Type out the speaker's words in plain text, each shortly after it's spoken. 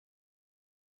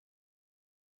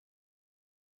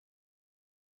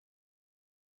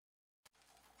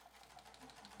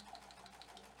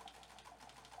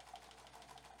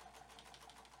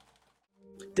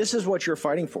This is what you're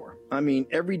fighting for. I mean,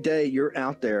 every day you're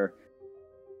out there.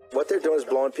 What they're doing is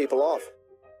blowing people off.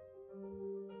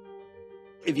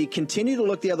 If you continue to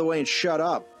look the other way and shut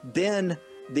up, then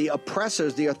the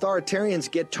oppressors, the authoritarians,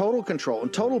 get total control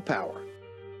and total power.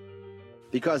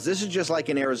 Because this is just like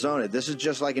in Arizona. This is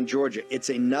just like in Georgia. It's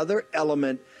another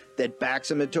element that backs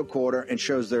them into a corner and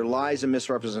shows their lies and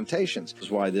misrepresentations. This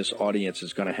is why this audience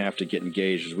is going to have to get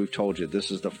engaged. As we've told you,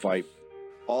 this is the fight.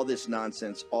 All this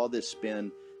nonsense, all this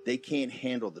spin, they can't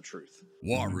handle the truth.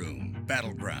 War Room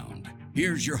Battleground.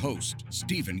 Here's your host,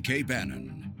 Stephen K.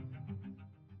 Bannon.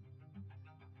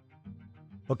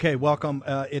 Okay, welcome.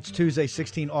 It's Tuesday,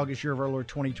 16 August, year of our Lord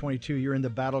 2022. You're in the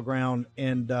battleground,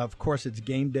 and of course, it's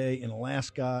game day in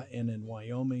Alaska and in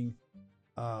Wyoming.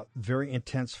 Very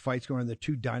intense fights going on. The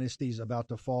two dynasties about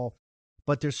to fall.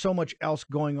 But there's so much else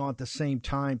going on at the same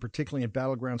time, particularly in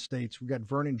battleground states. We've got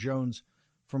Vernon Jones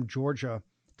from Georgia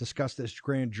discuss this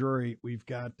grand jury. We've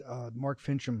got Mark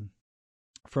Finchem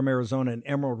from Arizona and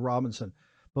Emerald Robinson.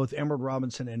 Both Emerald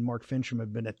Robinson and Mark Finchem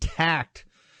have been attacked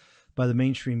by the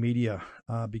mainstream media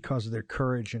because of their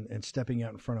courage and stepping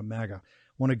out in front of MAGA.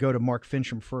 I want to go to Mark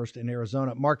Finchem first in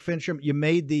Arizona. Mark Finchem, you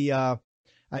made the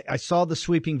I saw the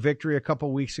sweeping victory a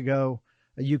couple weeks ago.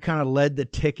 You kind of led the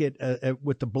ticket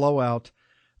with the blowout.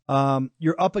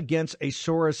 You're up against a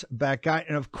Soros-backed guy.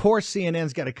 And, of course,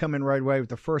 CNN's got to come in right away with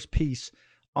the first piece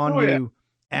on you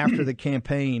after the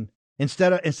campaign.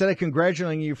 Instead of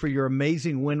congratulating you for your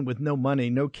amazing win with no money,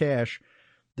 no cash,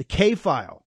 the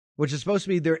K-File, which is supposed to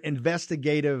be their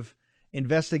investigative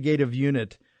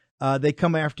unit, they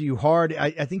come after you hard.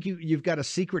 I think you've got a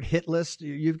secret hit list.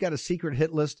 You've got a secret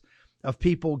hit list of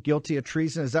people guilty of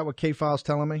treason. Is that what K-File's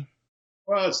telling me?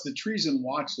 Well, it's the treason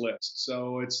watch list.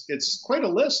 So it's quite a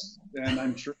list, and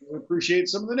I'm sure you'll appreciate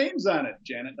some of the names on it.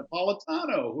 Janet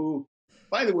Napolitano, who,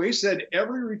 by the way, said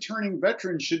every returning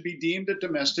veteran should be deemed a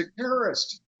domestic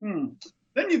terrorist. Then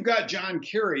you've got John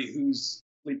Kerry, who's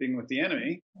sleeping with the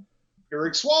enemy.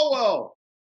 Eric Swalwell,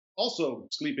 also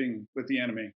sleeping with the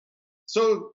enemy.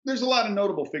 So there's a lot of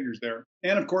notable figures there.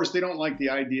 And of course, they don't like the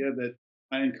idea that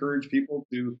I encourage people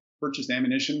to purchase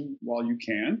ammunition while you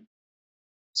can.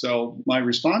 So my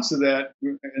response to that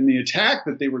and the attack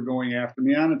that they were going after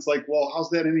me on, it's like, well, how's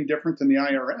that any different than the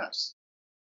IRS?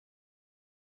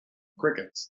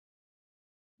 Crickets.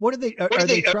 What are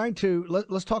they trying to,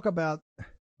 let's talk about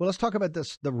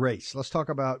this, the race. Let's talk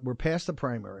about, we're past the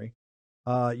primary.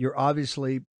 You're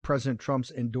obviously President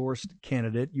Trump's endorsed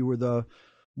candidate. You were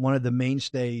one of the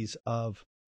mainstays of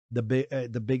the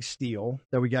big steal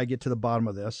that we got to get to the bottom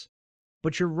of this.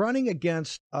 But you're running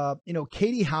against,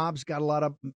 Katie Hobbs got a lot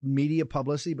of media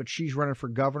publicity, but she's running for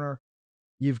governor.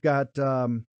 You've got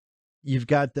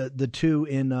the two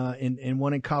in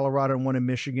one in Colorado and one in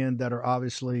Michigan that are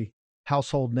obviously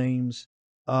household names.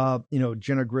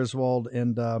 Jenna Griswold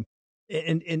and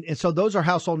so those are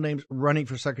household names running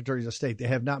for secretaries of state. They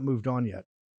have not moved on yet.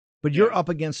 But you're up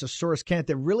against a Soros candidate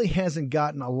that really hasn't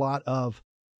gotten a lot of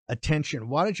attention.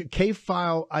 Why don't you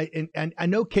K-File? I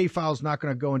know K-File's not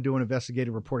going to go and do an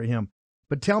investigative report of him,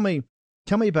 but tell me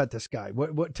about this guy.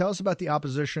 What tell us about the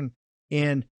opposition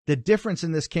and the difference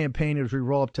in this campaign as we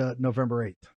roll up to November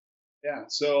 8th. Yeah.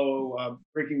 So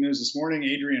breaking news this morning: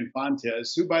 Adrian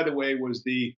Fontes, who, by the way, was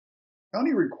the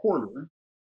county recorder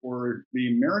for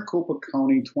the Maricopa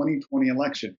County 2020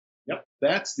 election. Yep,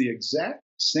 that's the exact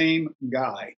same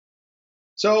guy.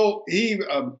 So he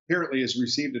apparently has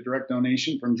received a direct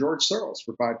donation from George Soros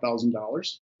for $5,000.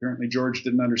 Apparently, George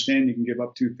didn't understand you can give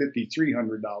up to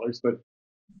 $5,300, but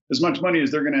as much money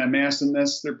as they're going to amass in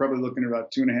this, they're probably looking at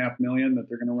about $2.5 million that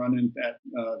they're going to run in that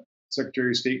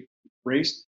Secretary of State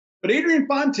race. But Adrian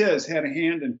Fontes had a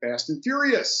hand in Fast and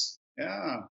Furious.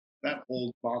 Yeah, that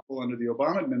whole debacle under the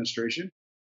Obama administration.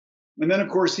 And then, of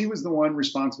course, he was the one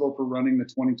responsible for running the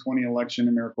 2020 election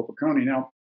in Maricopa County.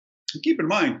 Now, keep in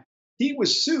mind, he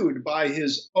was sued by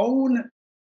his own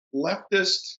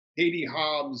leftist Katie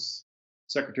Hobbs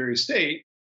Secretary of State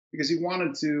because he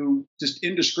wanted to just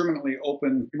indiscriminately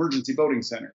open emergency voting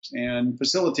centers and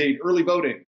facilitate early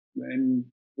voting and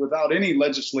without any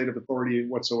legislative authority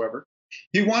whatsoever.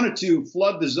 He wanted to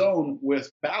flood the zone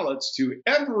with ballots to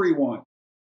everyone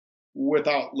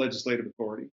without legislative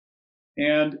authority.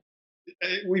 And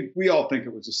we all think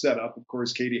it was a setup. Of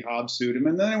course, Katie Hobbs sued him.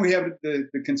 And then we have the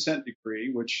consent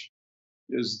decree, which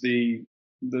is the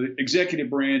executive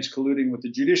branch colluding with the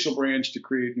judicial branch to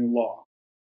create new law.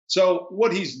 So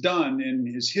what he's done in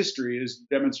his history is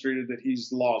demonstrated that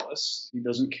he's lawless. He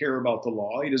doesn't care about the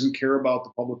law. He doesn't care about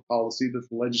the public policy that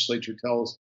the legislature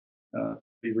tells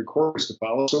the recorders to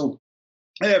follow. So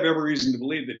I have every reason to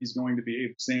believe that he's going to behave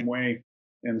the same way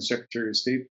in the Secretary of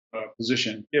State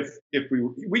position. If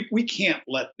we can't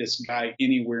let this guy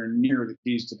anywhere near the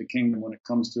keys to the kingdom when it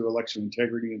comes to election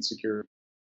integrity and security.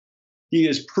 He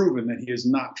has proven that he is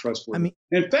not trustworthy.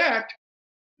 In fact,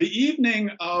 the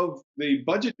evening of the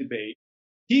budget debate,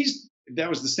 that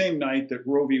was the same night that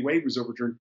Roe v. Wade was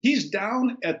overturned. He's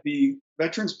down at the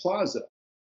Veterans Plaza,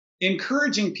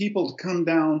 encouraging people to come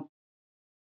down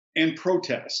and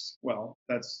protest. Well,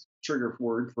 that's trigger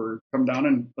word for come down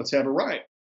and let's have a riot.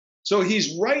 So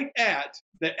he's right at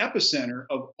the epicenter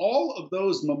of all of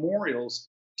those memorials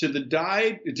to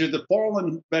the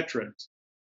fallen veterans,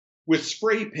 with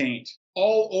spray paint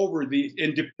all over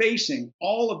and defacing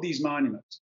all of these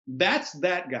monuments. That's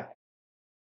that guy.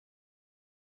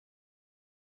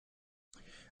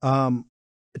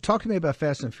 Talk to me about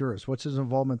Fast and Furious. What's his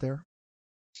involvement there?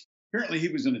 Apparently he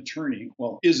was an attorney,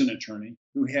 is an attorney,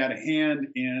 who had a hand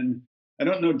in, I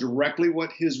don't know directly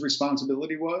what his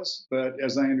responsibility was, but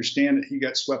as I understand it, he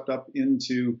got swept up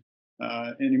into,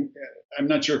 and I'm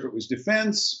not sure if it was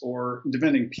defense or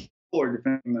defending people or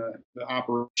defending the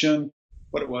operation,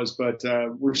 what it was, but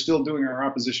we're still doing our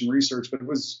opposition research, but it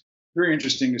was very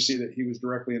interesting to see that he was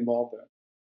directly involved in it.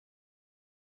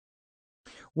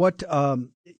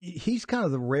 He's kind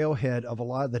of the railhead of a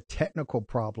lot of the technical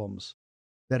problems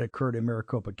that occurred in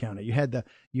Maricopa County. You had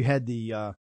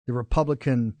the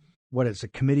Republican,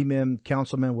 committeemen,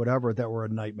 councilmen, whatever, that were a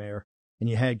nightmare. And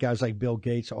you had guys like Bill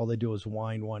Gates, all they do is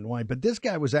whine. But this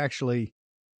guy was actually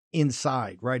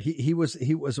inside, right? He was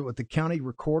with the county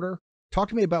recorder. Talk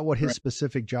to me about what his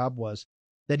specific job was,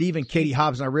 that even Katie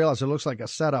Hobbs, and I realize it looks like a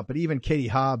setup, but even Katie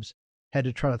Hobbs had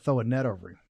to try to throw a net over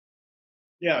him.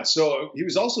 Yeah, so he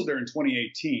was also there in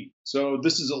 2018. So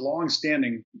this is a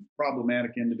long-standing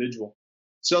problematic individual.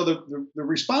 So the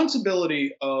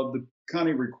responsibility of the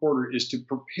county recorder is to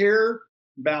prepare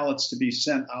ballots to be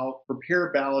sent out,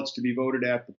 prepare ballots to be voted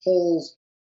at the polls,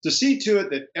 to see to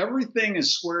it that everything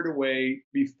is squared away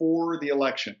before the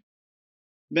election.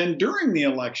 Then during the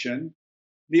elections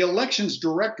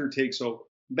director takes over.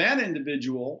 That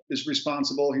individual is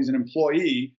responsible. He's an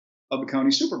employee of the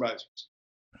county supervisors.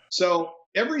 So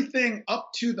everything up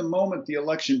to the moment the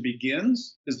election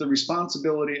begins is the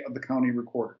responsibility of the county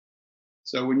recorder.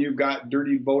 So when you've got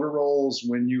dirty voter rolls,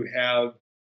 when you have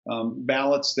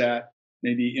ballots that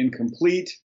may be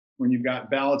incomplete, when you've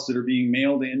got ballots that are being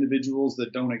mailed to individuals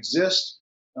that don't exist,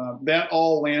 that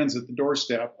all lands at the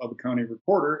doorstep of the county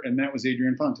recorder, and that was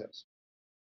Adrian Fontes.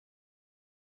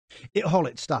 Hold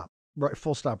it, stop. Right,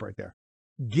 full stop right there.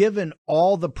 Given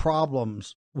all the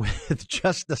problems with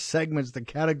just the segments, the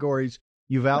categories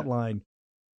you've outlined,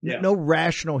 no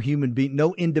rational human being,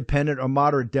 no independent or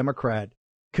moderate Democrat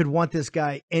could want this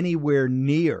guy anywhere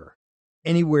near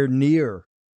being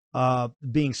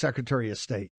Secretary of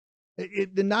State.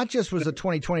 It not just was the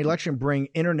 2020 election bring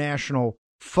international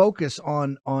focus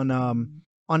on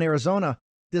Arizona.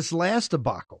 This last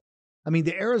debacle, I mean,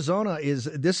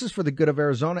 this is for the good of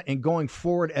Arizona and going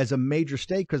forward as a major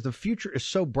state, because the future is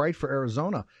so bright for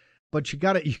Arizona. But you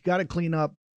got to clean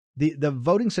up the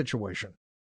voting situation.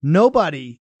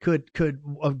 Nobody could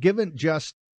have given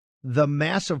just the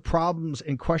massive problems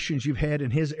and questions you've had in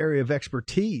his area of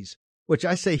expertise, which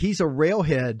I say he's a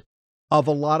railhead of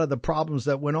a lot of the problems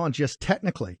that went on just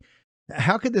technically.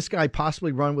 How could this guy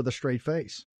possibly run with a straight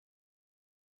face?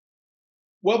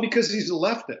 Well, because he's a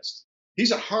leftist.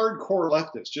 He's a hardcore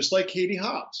leftist, just like Katie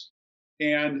Hobbs.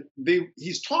 And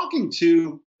he's talking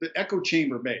to the echo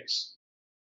chamber base.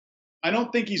 I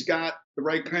don't think he's got the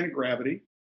right kind of gravity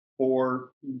for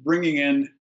bringing in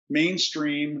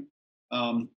mainstream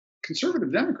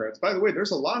conservative Democrats. By the way,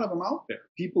 there's a lot of them out there,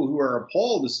 people who are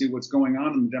appalled to see what's going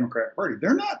on in the Democrat Party.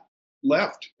 They're not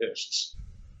leftists.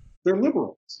 They're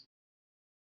liberals.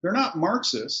 They're not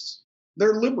Marxists.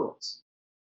 They're liberals.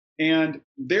 And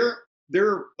their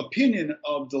opinion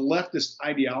of the leftist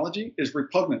ideology is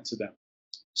repugnant to them.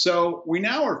 So we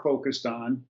now are focused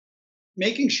on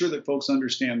making sure that folks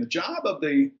understand the job of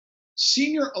the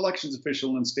senior elections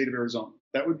official in the state of Arizona,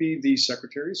 that would be the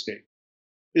Secretary of State,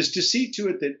 is to see to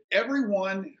it that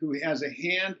everyone who has a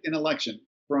hand in election,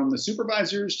 from the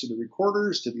supervisors to the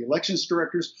recorders to the elections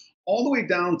directors, all the way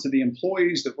down to the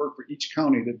employees that work for each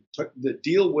county that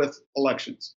deal with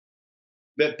elections,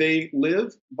 that they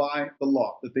live by the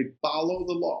law, that they follow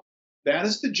the law. That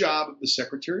is the job of the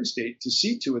Secretary of State, to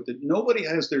see to it that nobody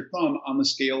has their thumb on the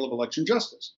scale of election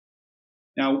justice.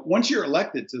 Now, once you're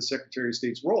elected to the Secretary of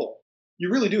State's role, you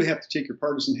really do have to take your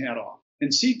partisan hat off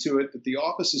and see to it that the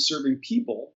office is serving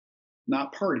people,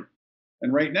 not party.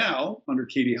 And right now, under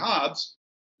Katie Hobbs,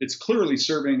 it's clearly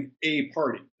serving a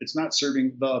party. It's not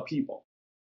serving the people.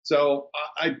 So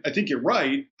I think you're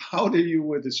right. How do you,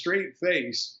 with a straight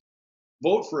face,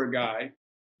 vote for a guy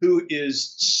who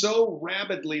is so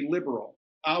rabidly liberal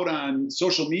out on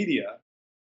social media.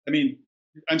 I mean,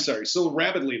 I'm sorry, so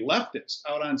rabidly leftist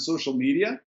out on social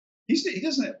media. He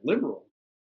doesn't have liberal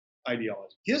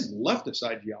ideology. He has leftist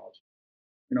ideology.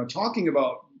 Talking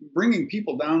about bringing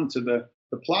people down to the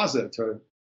plaza to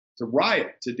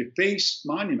riot, to deface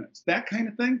monuments, that kind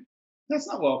of thing. That's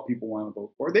not what people want to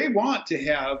vote for. They want to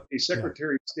have a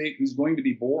Secretary of State who's going to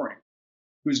be boring,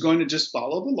 who's going to just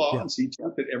follow the law and see to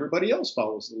it that everybody else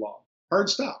follows the law. Hard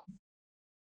stop.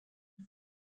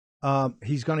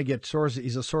 He's going to get source.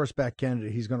 He's a source-backed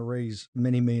candidate. He's going to raise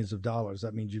many millions of dollars.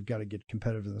 That means you've got to get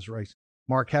competitive in this race.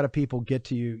 Mark, how do people get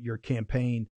to you, your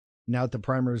campaign, now that the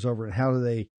primary is over, and how do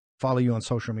they follow you on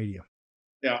social media?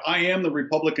 Yeah, I am the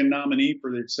Republican nominee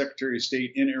for the Secretary of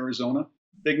State in Arizona.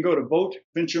 They can go to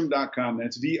votefinchem.com.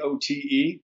 That's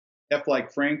VOTE, F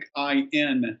like Frank,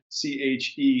 INCHEM.com.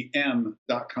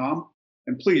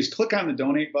 And please click on the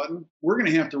donate button. We're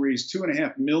going to have to raise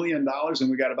 $2.5 million,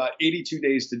 and we got about 82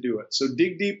 days to do it. So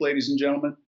dig deep, ladies and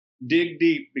gentlemen. Dig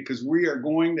deep, because we are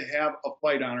going to have a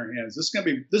fight on our hands. This is going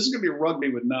to be rugby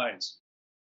with knives.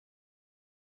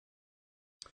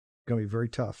 Going to be very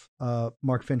tough.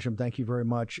 Mark Finchem, thank you very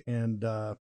much. And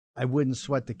I wouldn't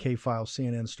sweat the K-File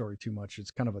CNN story too much. It's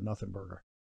kind of a nothing burger.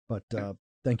 But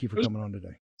thank you for coming on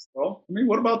today. Well, I mean,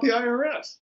 what about the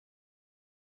IRS?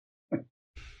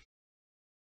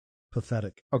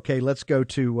 Pathetic. Okay, let's go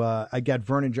to I got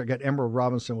Emerald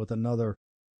Robinson with a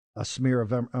smear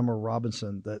of Emerald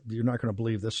Robinson that you're not going to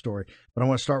believe this story. But I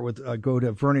want to start with go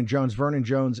to Vernon Jones. Vernon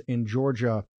Jones in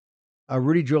Georgia.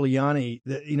 Rudy Giuliani,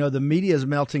 the media is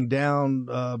melting down.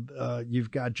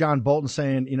 You've got John Bolton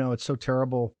saying, it's so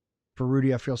terrible for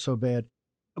Rudy. I feel so bad.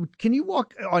 Can you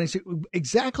walk on and say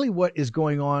exactly what is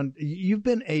going on? You've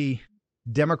been a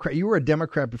Democrat. You were a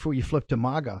Democrat before you flipped to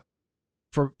MAGA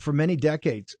for many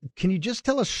decades. Can you just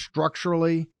tell us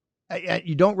structurally?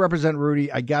 You don't represent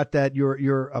Rudy. I got that.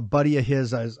 You're a buddy of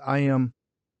his, as I am,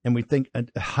 and we think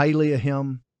highly of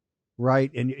him.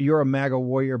 Right. And you're a MAGA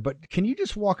warrior, but can you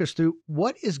just walk us through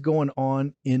what is going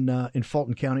on in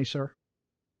Fulton County, sir?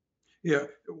 Yeah.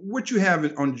 What you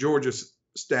have on Georgia's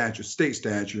state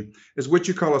statute is what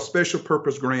you call a special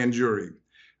purpose grand jury.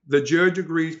 The judge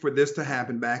agreed for this to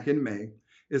happen back in May.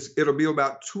 It'll be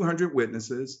about 200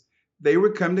 witnesses. They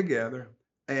would come together,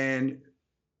 and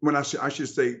when I should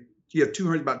say,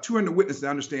 about 200 witnesses, I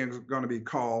understand, is going to be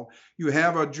called. You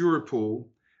have a jury pool.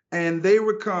 And they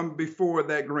would come before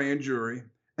that grand jury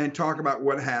and talk about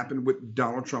what happened with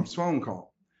Donald Trump's phone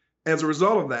call. As a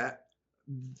result of that,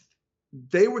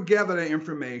 they would gather that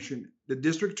information, the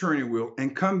district attorney will,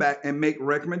 and come back and make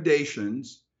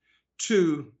recommendations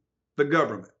to the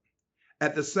government.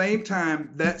 At the same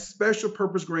time, that special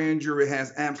purpose grand jury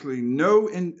has absolutely no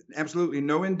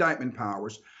indictment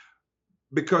powers,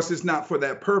 because it's not for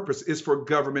that purpose. It's for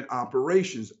government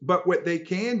operations. But what they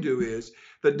can do is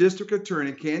the district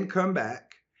attorney can come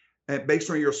back, and based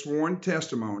on your sworn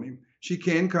testimony, she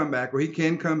can come back, or he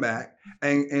can come back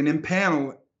and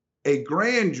impanel a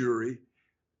grand jury,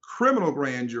 criminal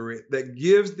grand jury, that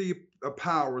gives the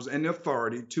powers and the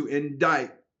authority to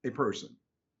indict a person.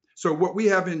 So what we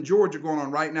have in Georgia going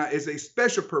on right now is a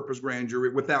special purpose grand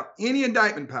jury without any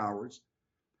indictment powers,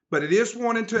 but it is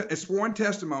sworn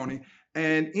testimony.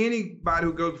 And anybody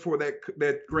who goes before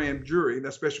that grand jury,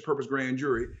 that special purpose grand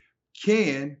jury,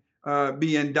 can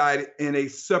be indicted in a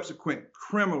subsequent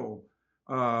criminal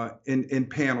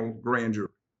panel grand jury.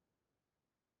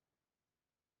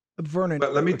 Vernon,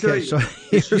 but let me tell you, so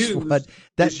here's what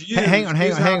that. Hang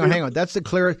on. That's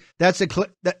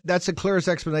the clearest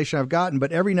explanation I've gotten.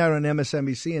 But every night on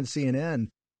MSNBC and CNN,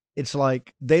 it's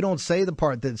like they don't say the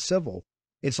part that's civil.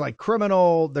 It's like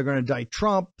criminal. They're going to indict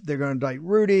Trump. They're going to indict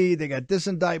Rudy. They got this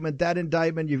indictment, that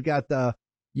indictment. You've got the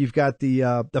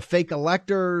fake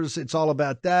electors. It's all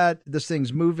about that. This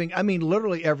thing's moving. I mean,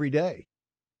 literally every day.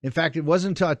 In fact, it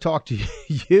wasn't until I talked to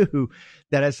you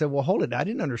that I said, well, hold it. I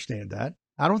didn't understand that.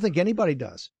 I don't think anybody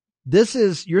does.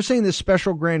 You're saying this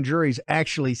special grand jury is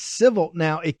actually civil.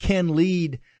 Now, it can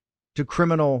lead to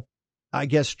criminal, I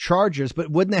guess, charges, but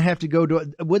wouldn't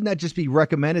that just be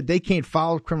recommended? They can't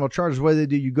file criminal charges. Whether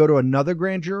you go to another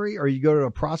grand jury or you go to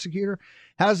a prosecutor?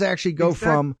 How does it actually go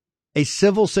from a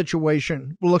civil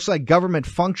situation, what looks like government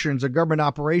functions or government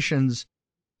operations,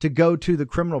 to go to the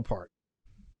criminal part?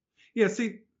 Yeah,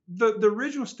 see, the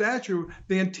original statute,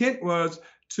 the intent was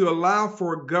to allow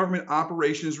for government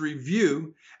operations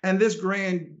review, and this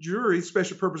grand jury,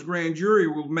 special purpose grand jury,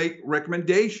 will make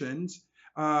recommendations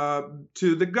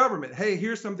to the government. Hey,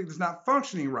 here's something that's not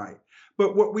functioning right.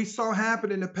 But what we saw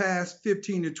happen in the past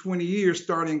 15 to 20 years,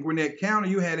 starting in Gwinnett County,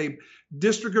 you had a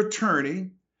district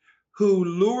attorney who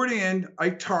lured in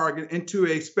a target into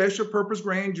a special purpose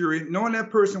grand jury, knowing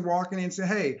that person walking in and saying,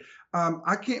 hey,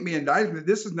 I can't be indicted.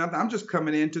 This is nothing. I'm just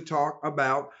coming in to talk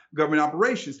about government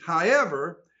operations.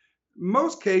 However,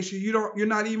 most cases you're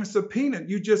not even subpoenaed.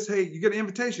 You just, hey, you get an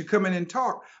invitation, come in and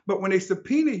talk. But when they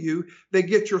subpoena you, they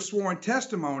get your sworn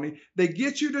testimony. They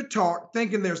get you to talk,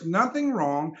 thinking there's nothing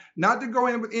wrong, not to go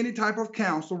in with any type of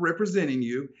counsel representing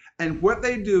you. And what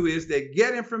they do is they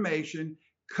get information,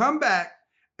 come back,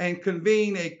 and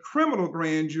convene a criminal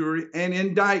grand jury and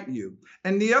indict you.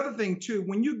 And the other thing too,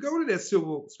 when you go to that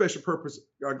civil special purpose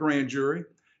grand jury,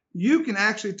 you can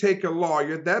actually take a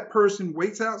lawyer. That person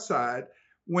waits outside.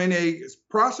 When a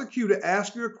prosecutor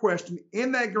asks you a question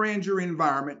in that grand jury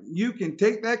environment, you can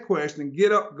take that question,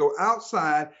 get up, go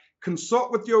outside,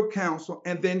 consult with your counsel,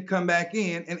 and then come back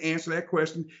in and answer that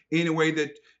question in a way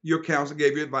that your counsel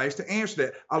gave you advice to answer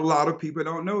that. A lot of people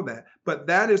don't know that, but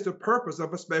that is the purpose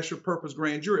of a special purpose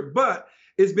grand jury. But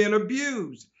it's been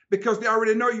abused because they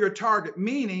already know you're a target,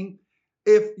 meaning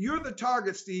if you're the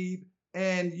target, Steve,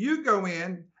 and you go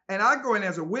in and I go in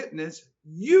as a witness,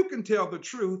 you can tell the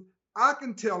truth, I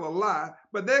can tell a lie,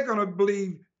 but they're going to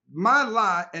believe my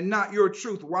lie and not your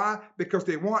truth. Why? Because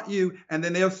they want you, and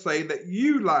then they'll say that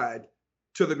you lied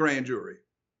to the grand jury.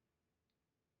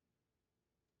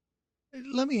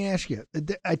 Let me ask you,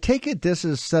 I take it this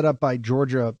is set up by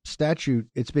Georgia statute.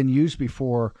 It's been used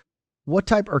before. What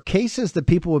type are cases that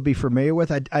people would be familiar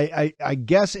with? I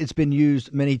guess it's been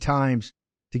used many times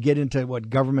to get into what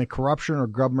government corruption or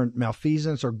government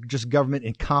malfeasance or just government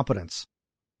incompetence.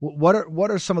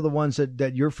 What are some of the ones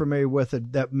that you're familiar with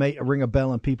that may ring a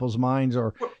bell in people's minds,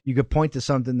 or you could point to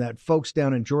something that folks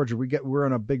down in Georgia, we're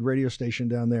on a big radio station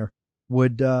down there,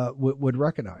 would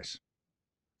recognize?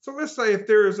 So let's say if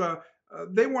there is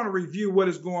they want to review what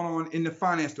is going on in the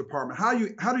finance department. How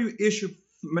do you issue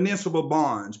municipal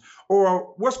bonds,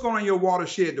 or what's going on in your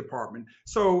watershed department?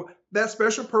 So that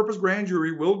special purpose grand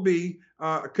jury will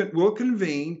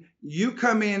convene. You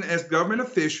come in as government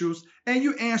officials and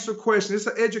you answer questions.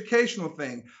 It's an educational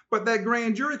thing. But that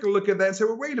grand jury can look at that and say,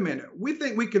 well, wait a minute. We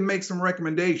think we can make some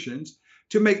recommendations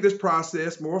to make this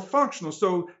process more functional.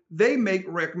 So they make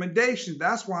recommendations.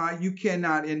 That's why you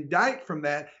cannot indict from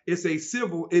that. It's a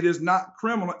civil, it is not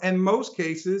criminal. In most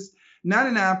cases,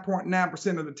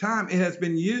 99.9% of the time, it has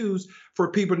been used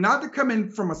for people not to come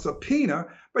in from a subpoena,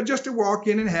 but just to walk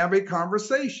in and have a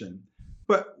conversation.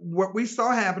 But what we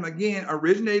saw happen, again,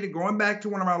 originated going back to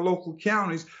one of our local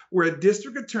counties where a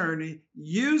district attorney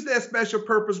used that special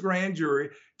purpose grand jury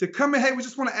to come in, hey, we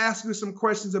just want to ask you some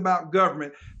questions about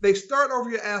government. They start over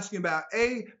here asking about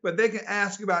A, but they can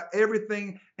ask you about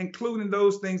everything, including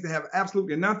those things that have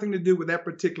absolutely nothing to do with that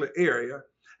particular area.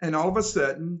 And all of a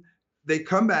sudden, they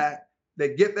come back,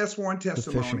 they get that sworn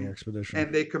testimony,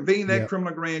 and they convene that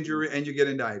criminal grand jury, and you get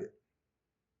indicted.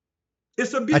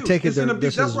 It's abuse. I take it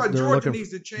that's why Georgia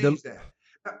needs to change that.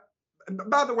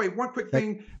 By the way, one quick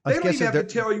thing. They don't even have to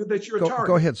tell you that you're a target.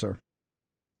 Go ahead, sir.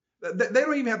 They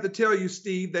don't even have to tell you,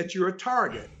 Steve, that you're a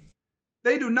target.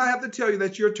 They do not have to tell you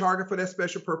that you're a target for that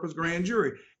special purpose grand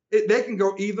jury. They can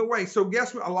go either way. So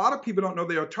guess what? A lot of people don't know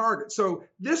they're a target. So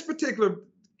this particular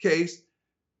case,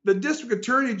 the district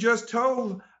attorney just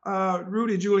told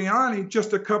Rudy Giuliani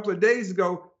just a couple of days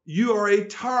ago, you are a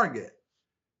target.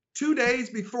 2 days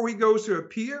before he goes to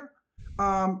appear.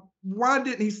 Why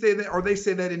didn't he say that, or they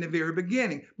say that in the very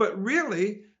beginning? But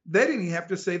really, they didn't even have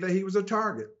to say that he was a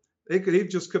target. He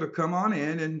just could have come on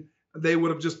in and they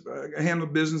would have just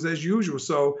handled business as usual.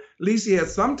 So at least he had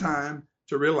some time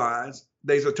to realize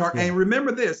there's a target. Yeah. And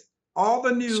remember this, all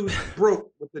the news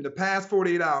broke within the past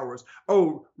 48 hours.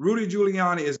 Oh, Rudy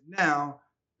Giuliani is now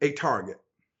a target.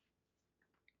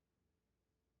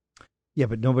 Yeah,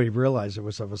 but nobody realized it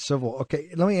was of a civil. Okay,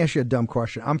 let me ask you a dumb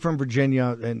question. I'm from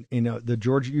Virginia, and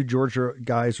you Georgia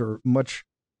guys are much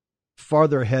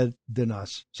farther ahead than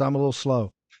us, so I'm a little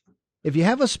slow. If you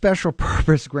have a special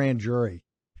purpose grand jury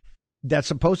that's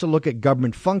supposed to look at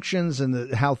government functions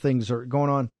and how things are going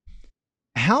on,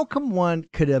 how come one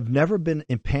could have never been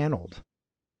impaneled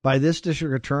by this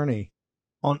district attorney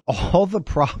on all the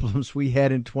problems we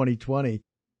had in 2020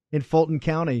 in Fulton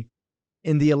County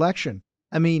in the election?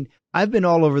 I mean, I've been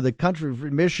all over the country,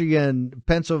 Michigan,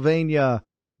 Pennsylvania,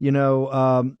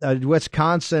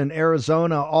 Wisconsin,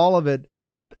 Arizona, all of it,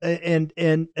 and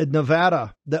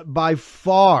Nevada, that by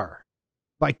far,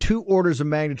 by 2 orders of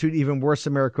magnitude, even worse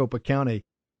than Maricopa County,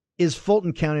 is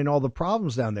Fulton County and all the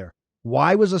problems down there.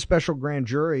 Why was a special grand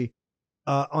jury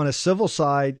on a civil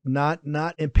side not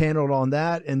impaneled on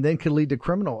that, and then could lead to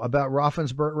criminal about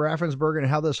Raffensperger and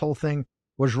how this whole thing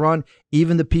was run,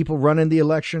 even the people running the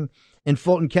election in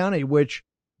Fulton County, which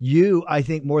you, I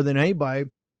think more than anybody,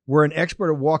 were an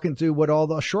expert at walking through what all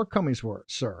the shortcomings were,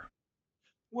 sir.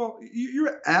 Well,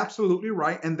 you're absolutely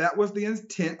right. And that was the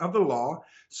intent of the law.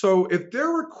 So if there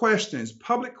were questions,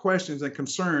 public questions and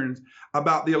concerns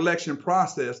about the election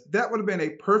process, that would have been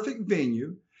a perfect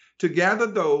venue to gather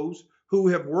those who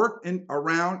have worked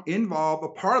involved, a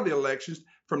part of the elections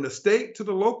from the state to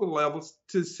the local levels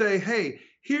to say, hey,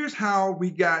 here's how we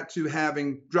got to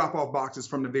having drop-off boxes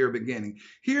from the very beginning.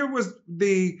 Here was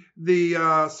the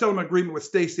settlement agreement with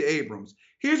Stacey Abrams.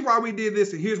 Here's why we did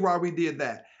this and here's why we did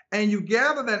that. And you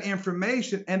gather that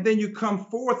information and then you come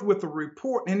forth with a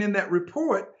report. And in that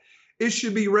report, it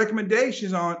should be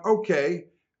recommendations on, okay,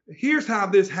 here's how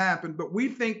this happened, but we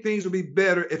think things would be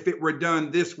better if it were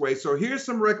done this way. So here's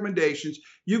some recommendations.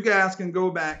 You guys can go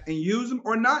back and use them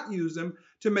or not use them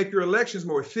to make your elections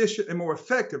more efficient and more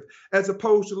effective, as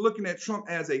opposed to looking at Trump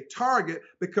as a target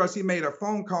because he made a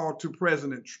phone call to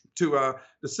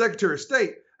the Secretary of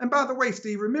State. And by the way,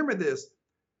 Steve, remember this.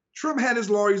 Trump had his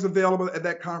lawyers available at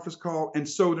that conference call, and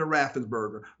so did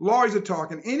Raffensperger. Lawyers are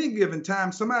talking. Any given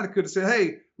time, somebody could have said,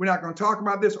 hey, we're not going to talk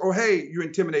about this, or hey, you're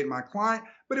intimidating my client.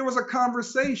 But it was a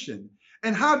conversation.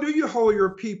 And how do you hold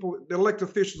your people, the elected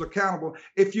officials, accountable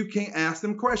if you can't ask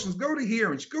them questions? Go to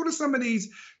hearings. Go to some of these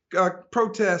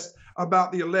protests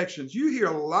about the elections. You hear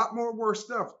a lot more worse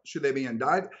stuff. Should they be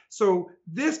indicted? So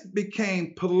this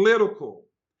became political.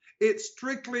 It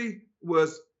strictly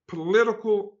was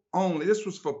political only. This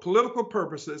was for political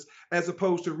purposes, as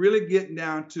opposed to really getting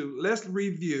down to let's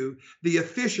review the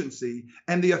efficiency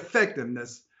and the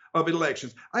effectiveness of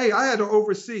elections. I had to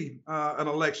oversee an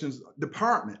elections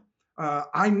department.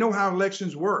 I know how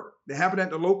elections work. They happen at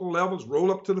the local levels,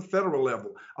 roll up to the federal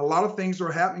level. A lot of things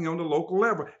are happening on the local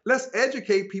level. Let's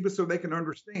educate people so they can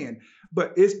understand.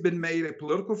 But it's been made a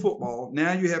political football.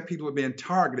 Now you have people being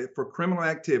targeted for criminal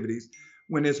activities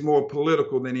when it's more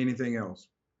political than anything else.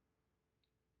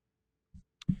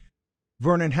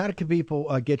 Vernon, how can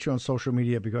people get you on social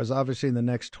media? Because obviously in the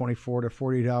next 24 to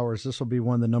 48 hours, this will be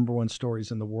one of the number one stories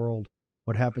in the world,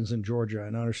 what happens in Georgia.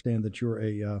 And I understand that you're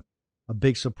a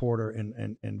big supporter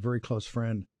and very close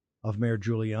friend of Mayor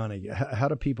Giuliani. How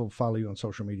do people follow you on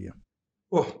social media?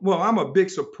 Well, I'm a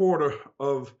big supporter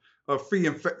of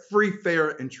free, fair,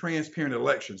 and transparent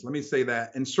elections. Let me say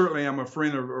that. And certainly I'm a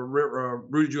friend of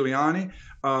Rudy Giuliani.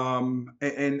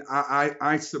 And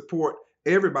I support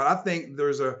everybody. I think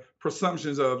there's a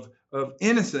presumptions of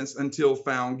innocence until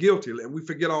found guilty. We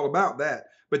forget all about that.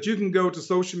 But you can go to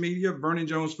social media, Vernon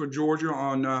Jones for Georgia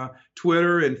on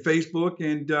Twitter and Facebook,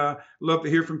 and love to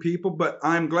hear from people. But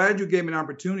I'm glad you gave me an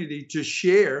opportunity to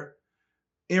share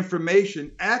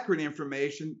information, accurate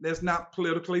information that's not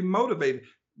politically motivated.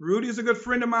 Rudy is a good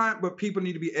friend of mine, but people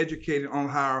need to be educated on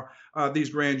how these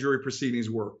grand jury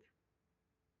proceedings work.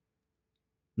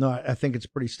 No, I think it's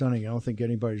pretty stunning. I don't think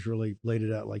anybody's really laid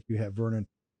it out like you have, Vernon.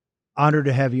 Honored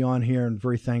to have you on here and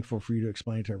very thankful for you to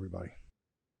explain it to everybody.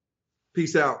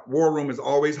 Peace out. War Room is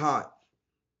always hot.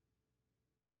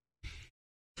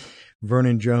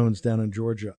 Vernon Jones down in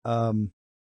Georgia. Want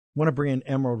to bring in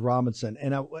Emerald Robinson.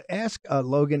 And I ask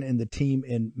Logan and the team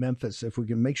in Memphis if we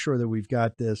can make sure that we've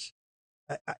got this.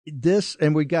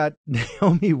 And we got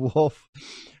Naomi Wolf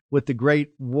with the great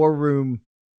War Room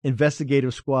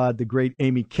investigative squad, the great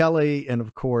Amy Kelly, and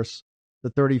of course, the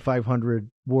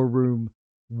 3,500 War Room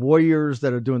warriors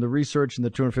that are doing the research and the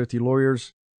 250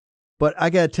 lawyers. But I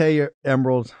got to tell you,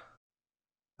 Emerald,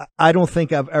 I don't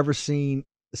think I've ever seen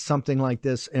something like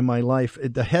this in my life.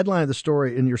 The headline of the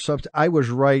story in your I was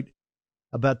right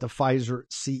about the Pfizer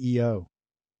CEO.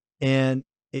 And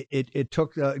it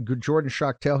took Jordan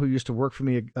Schachtel, who used to work for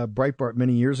me at Breitbart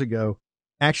many years ago,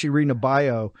 actually reading a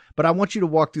bio. But I want you to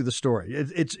walk through the story.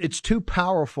 It's too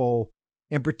powerful,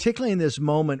 and particularly in this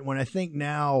moment when I think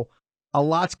now a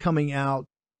lot's coming out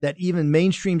that even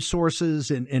mainstream sources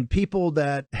and people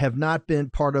that have not been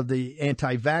part of the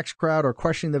anti-vax crowd or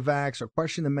questioning the vax or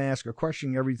questioning the mask or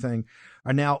questioning everything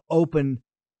are now open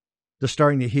to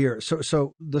starting to hear.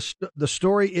 So the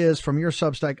story is from your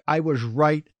Substack, I was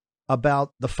right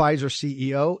about the Pfizer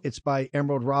CEO. It's by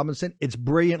Emerald Robinson. It's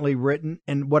brilliantly written.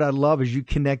 And what I love is you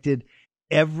connected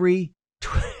every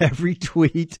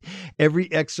tweet,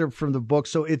 every excerpt from the book.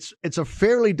 So it's a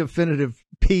fairly definitive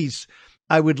piece.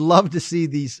 I would love to see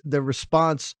the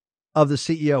response of the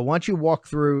CEO. Why don't you walk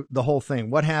through the whole thing?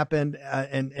 What happened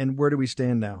and where do we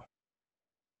stand now?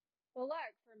 Well, look,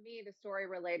 for me, the story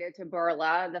related to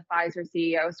Bourla, the Pfizer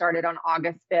CEO, started on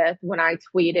August 5th when I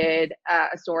tweeted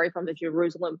a story from the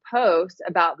Jerusalem Post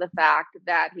about the fact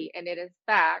that and it is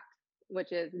fact,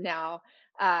 which is now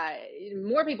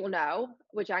more people know,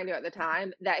 which I knew at the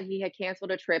time, that he had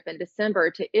canceled a trip in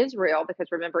December to Israel because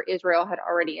remember, Israel had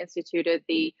already instituted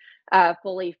the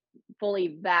fully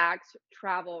vaxxed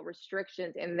travel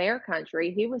restrictions in their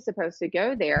country. He was supposed to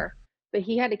go there, but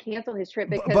he had to cancel his trip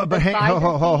because but the hang,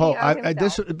 Pfizer ho. CEO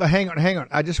himself. But hang on.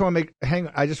 I just want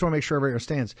to make sure everybody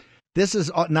understands. This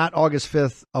is not August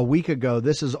 5th a week ago.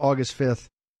 This is August 5th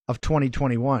of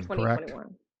 2021, correct?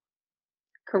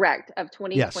 Correct, of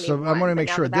 2021. Yes, so I want to make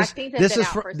sure this is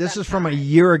from a time.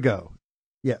 year ago.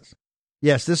 Yes,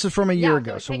 this is from a year Yeah,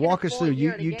 ago. it's So taken a walk us full through.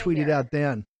 year You to get tweeted here. out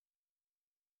then.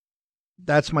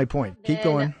 That's my point. Keep Then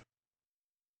going.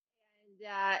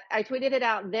 I tweeted it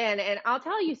out then, and I'll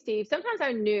tell you, Steve, sometimes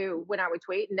I knew when I would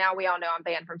tweet, and now we all know I'm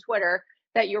banned from Twitter,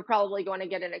 that you're probably going to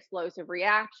get an explosive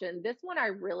reaction. This one I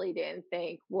really didn't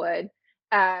think would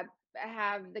have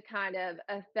the kind of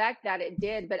effect that it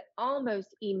did, but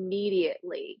almost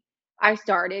immediately I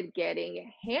started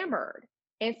getting hammered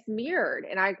and smeared,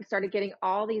 and I started getting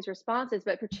all these responses,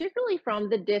 but particularly from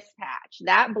the Dispatch,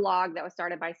 that blog that was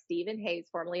started by Stephen Hayes,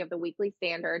 formerly of the Weekly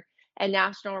Standard and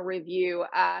National Review.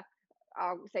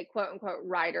 I'll say quote unquote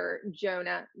writer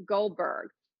Jonah Goldberg.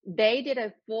 They did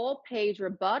a full page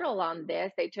rebuttal on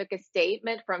this. They took a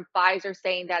statement from Pfizer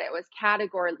saying that it was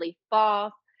categorically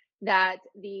false, that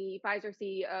the Pfizer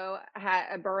CEO,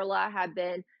 Burla, had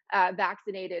been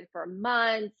vaccinated for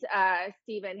months.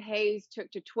 Stephen Hayes took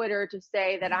to Twitter to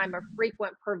say that I'm a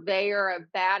frequent purveyor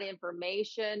of bad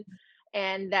information.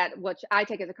 And that, which I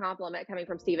take as a compliment coming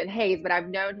from Stephen Hayes, but I've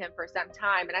known him for some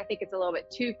time, and I think it's a little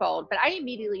bit twofold. But I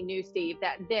immediately knew, Steve,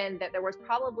 that there was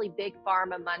probably big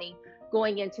pharma money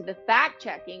going into the fact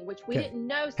checking, which we didn't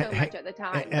know so much at the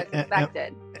time was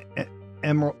expected.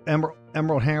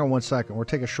 Emerald, hang on 1 second. We'll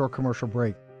take a short commercial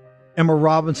break. Emerald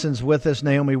Robinson's with us.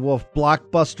 Naomi Wolf,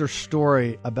 blockbuster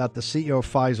story about the CEO of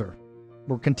Pfizer.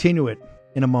 We'll continue it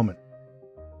in a moment.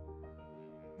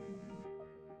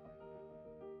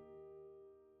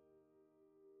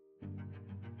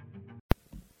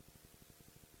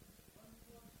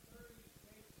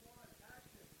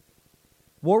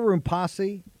 War Room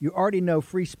Posse, you already know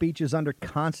free speech is under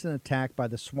constant attack by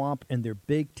the swamp and their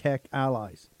big tech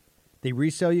allies. They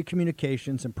resell your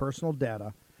communications and personal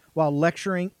data while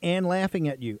lecturing and laughing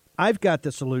at you. I've got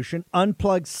the solution.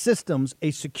 Unplugged Systems,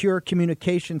 a secure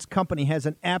communications company, has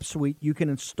an app suite you can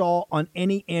install on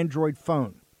any Android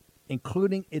phone,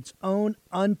 including its own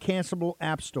uncancelable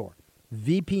app store,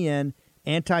 VPN,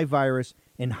 antivirus,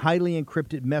 and highly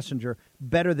encrypted messenger,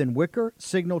 better than Wickr,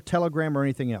 Signal, Telegram, or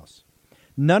anything else.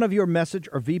 None of your message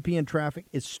or VPN traffic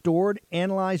is stored,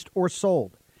 analyzed, or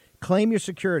sold. Claim your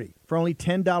security for only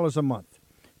 $10 a month.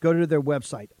 Go to their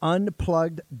website,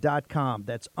 unplugged.com.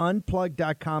 That's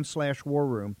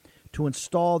unplugged.com/warroom to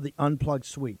install the Unplugged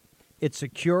suite. It's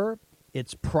secure,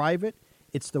 it's private,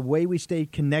 it's the way we stay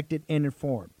connected and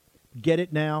informed. Get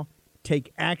it now.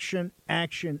 Take action,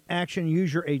 action, action.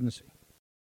 Use your agency.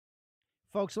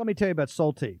 Folks, let me tell you about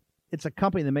Solti. It's a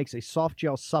company that makes a soft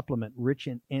gel supplement rich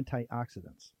in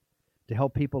antioxidants to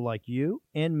help people like you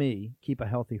and me keep a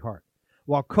healthy heart.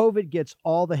 While COVID gets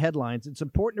all the headlines, it's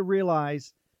important to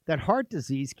realize that heart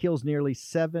disease kills nearly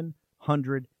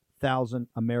 700,000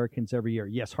 Americans every year.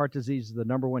 Yes, heart disease is the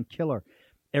number one killer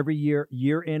every year,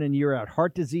 year in and year out.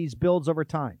 Heart disease builds over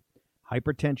time.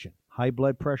 Hypertension, high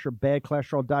blood pressure, bad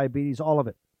cholesterol, diabetes, all of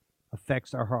it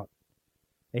affects our heart.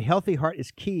 A healthy heart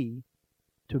is key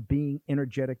to being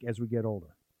energetic as we get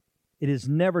older. It is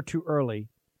never too early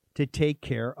to take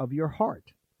care of your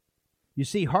heart. You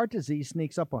see, heart disease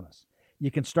sneaks up on us.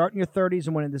 You can start in your 30s,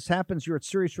 and when this happens, you're at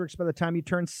serious risk by the time you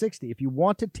turn 60. If you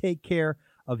want to take care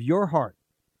of your heart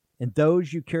and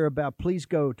those you care about, please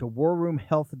go to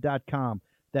warroomhealth.com.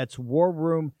 That's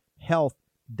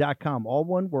warroomhealth.com. All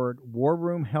one word,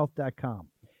 warroomhealth.com.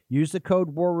 Use the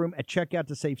code WARROOM at checkout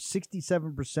to save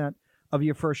 67% of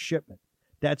your first shipment.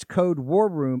 That's code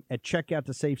WARROOM at checkout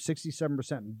to save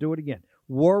 67%. Do it again.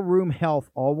 War Room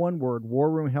Health, all one word,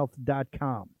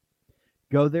 warroomhealth.com.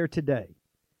 Go there today.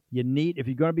 If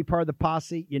you're going to be part of the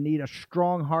posse, you need a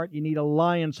strong heart. You need a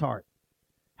lion's heart.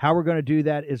 How we're going to do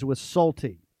that is with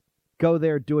Solti. Go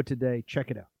there, do it today.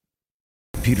 Check it out.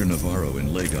 Peter Navarro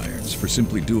in leg irons for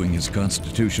simply doing his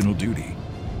constitutional duty.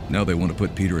 Now they want to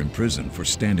put Peter in prison for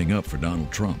standing up for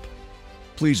Donald Trump.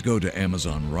 Please go to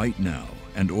Amazon right now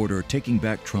and order Taking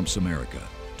Back Trump's America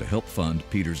to help fund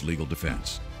Peter's legal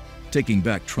defense. Taking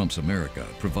Back Trump's America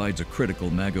provides a critical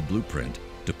MAGA blueprint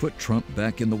to put Trump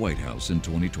back in the White House in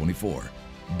 2024.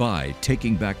 Buy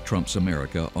Taking Back Trump's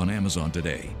America on Amazon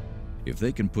today. If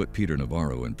they can put Peter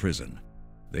Navarro in prison,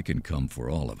 they can come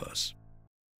for all of us.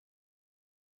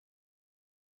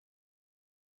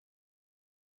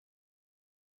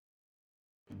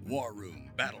 War Room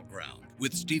Battleground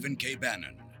with Stephen K.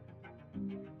 Bannon.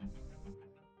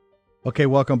 Okay,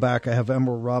 welcome back. I have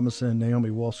Emerald Robinson and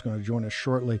Naomi Wolf's going to join us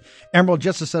shortly. Emerald,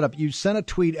 just to set up, you sent a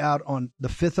tweet out on the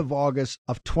 5th of August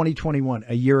of 2021,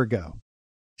 a year ago.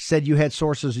 Said you had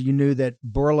sources, you knew that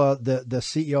Bourla, the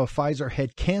CEO of Pfizer,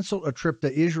 had canceled a trip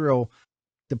to Israel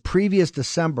the previous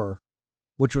December,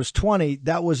 which was 20.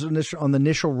 That was on the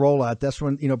initial rollout. That's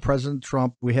when, President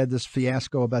Trump, we had this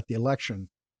fiasco about the election,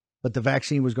 but the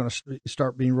vaccine was going to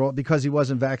start being rolled because he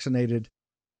wasn't vaccinated.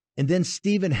 And then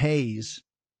Stephen Hayes,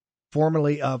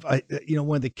 formerly of,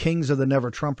 one of the kings of the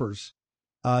Never Trumpers,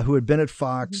 who had been at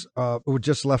Fox, who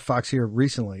just left Fox here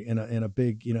recently in a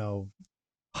big,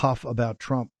 huff about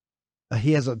Trump.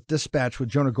 He has a dispatch with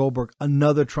Jonah Goldberg,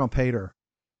 another Trump hater.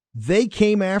 They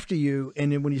came after you.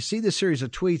 And then when you see this series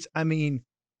of tweets, I mean,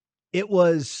 it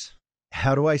was,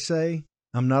 how do I say?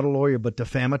 I'm not a lawyer, but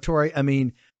defamatory. I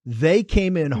mean, they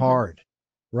came in hard,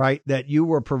 right? That you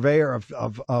were a purveyor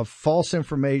of false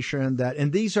information,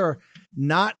 and these are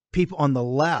not people on the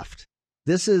left.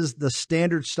 This is the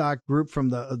Standard Stock Group from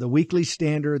the Weekly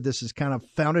Standard. This is kind of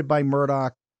founded by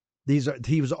Murdoch.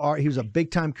 He was a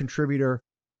big time contributor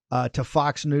to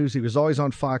Fox News. He was always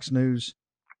on Fox News.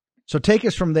 So take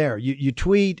us from there. You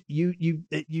tweet,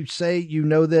 you say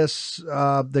this.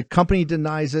 The company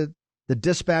denies it. The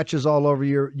dispatch is all over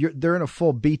you. They're in a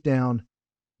full beatdown.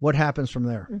 What happens from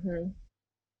there? Mm-hmm.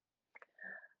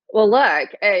 Well, look,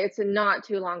 it's not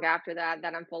too long after that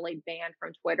I'm fully banned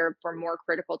from Twitter for more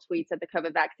critical tweets of the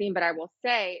COVID vaccine. But I will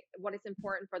say what is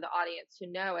important for the audience to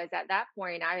know is at that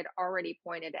point, I had already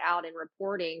pointed out in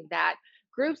reporting that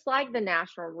groups like the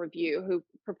National Review, who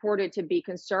purported to be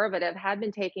conservative, had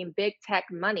been taking big tech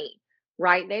money,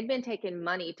 right? They'd been taking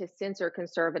money to censor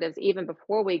conservatives even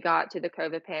before we got to the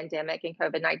COVID pandemic and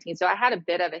COVID-19. So I had a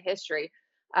bit of a history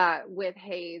with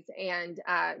Hayes and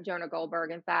Jonah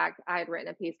Goldberg. In fact, I had written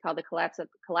a piece called "The Collapse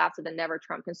of the Never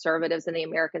Trump Conservatives" in the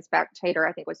American Spectator.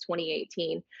 I think it was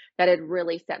 2018 that had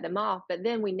really set them off. But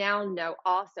then we now know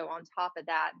also on top of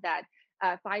that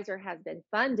Pfizer has been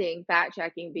funding fact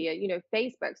checking via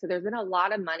Facebook. So there's been a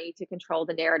lot of money to control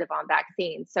the narrative on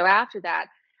vaccines. So after that,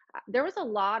 there was a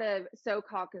lot of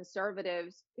so-called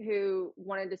conservatives who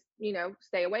wanted to,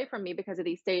 stay away from me because of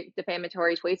these state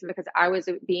defamatory tweets and because I was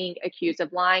being accused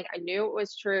of lying. I knew it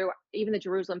was true. Even the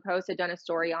Jerusalem Post had done a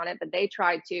story on it, but they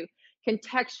tried to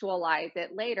contextualize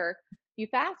it later. You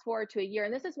fast forward to a year,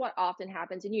 and this is what often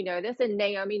happens, and this, and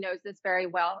Naomi knows this very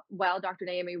well, Dr.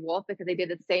 Naomi Wolf, because they did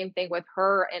the same thing with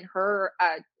her and her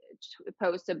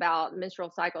post about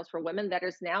menstrual cycles for women. That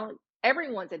is now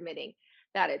everyone's admitting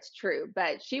that it's true,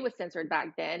 but she was censored back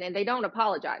then, and they don't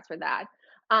apologize for that.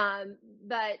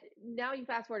 But now you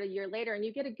fast forward a year later and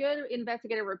you get a good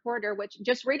investigative reporter, which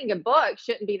just reading a book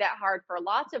shouldn't be that hard for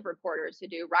lots of reporters to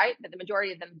do, right? But the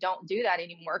majority of them don't do that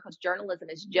anymore because journalism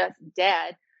is just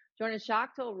dead. Jordan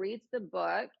Schachtel reads the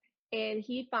book and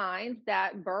he finds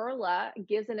that Bourla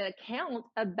gives an account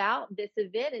about this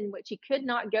event in which he could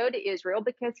not go to Israel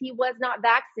because he was not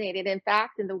vaccinated. In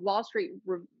fact, in the Wall Street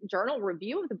Journal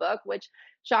review of the book, which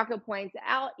Schachtel points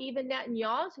out, even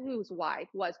Netanyahu's wife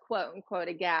was quote unquote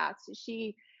aghast.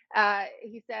 He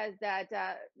says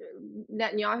that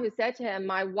Netanyahu said to him,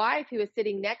 "My wife, who is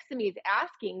sitting next to me, is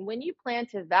asking, when you plan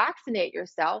to vaccinate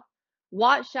yourself,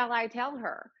 what shall I tell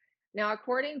her?" Now,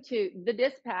 according to the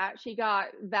dispatch, he got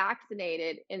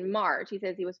vaccinated in March. He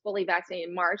says he was fully vaccinated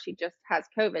in March. He just has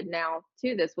COVID now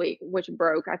too this week, which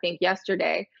broke, I think,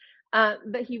 yesterday.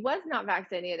 But he was not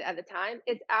vaccinated at the time.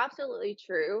 It's absolutely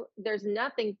true. There's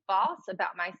nothing false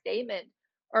about my statement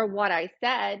or what I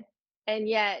said. And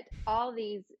yet all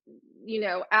these,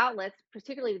 outlets,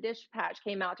 particularly the dispatch,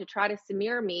 came out to try to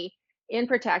smear me in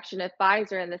protection of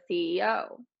Pfizer and the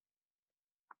CEO.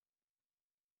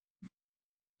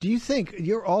 Do you think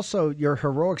your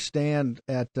heroic stand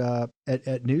at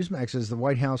Newsmax as the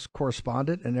White House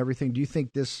correspondent and everything? Do you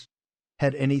think this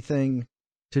had anything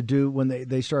to do when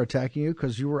they started attacking you?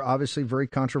 Because you were obviously very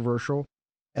controversial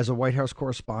as a White House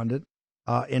correspondent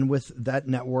and with that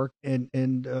network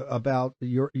and about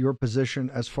your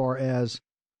position as far as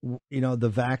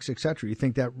the vax, et cetera. You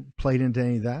think that played into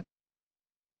any of that?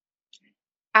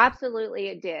 Absolutely,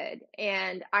 it did.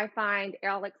 And I find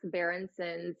Alex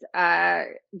Berenson's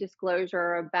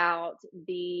disclosure about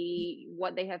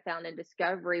what they have found in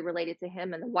discovery related to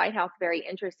him and the White House very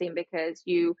interesting because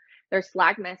there's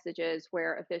Slack messages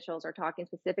where officials are talking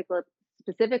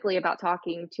specifically about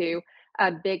talking to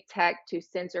big tech to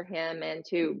censor him and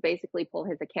to basically pull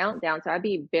his account down. So I'd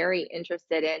be very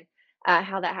interested in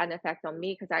how that had an effect on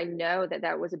me, because I know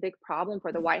that was a big problem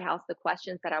for the White House. The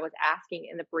questions that I was asking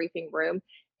in the briefing room,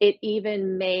 it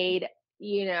even made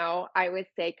I would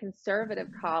say conservative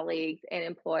colleagues and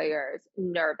employers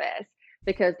nervous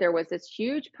because there was this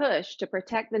huge push to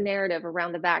protect the narrative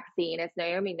around the vaccine. As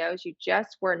Naomi knows, you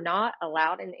just were not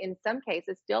allowed, and in some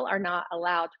cases still are not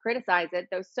allowed to criticize it,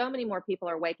 though so many more people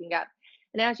are waking up.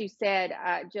 And as you said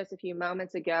just a few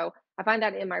moments ago, I find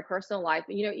that in my personal life,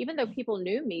 even though people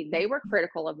knew me, they were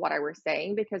critical of what I was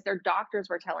saying because their doctors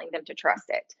were telling them to trust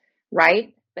it,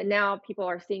 right? But now people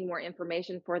are seeing more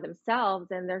information for themselves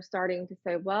and they're starting to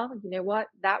say, well, you know what?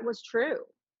 That was true.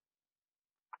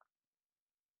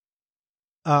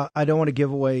 I don't want to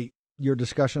give away your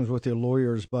discussions with your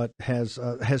lawyers, but has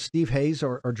Steve Hayes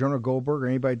or Jonah Goldberg or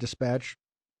anybody dispatched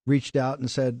reached out and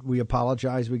said, we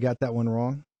apologize, we got that one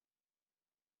wrong?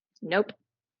 Nope.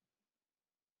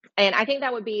 And I think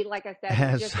that would be, like I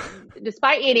said, just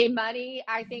despite any money,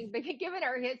 I think given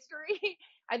our history,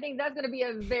 I think that's going to be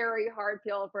a very hard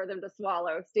pill for them to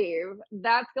swallow, Steve.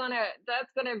 That's gonna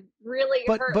really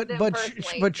hurt them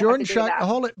personally. But Jordan Schacht,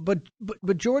 hold it. But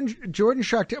Jordan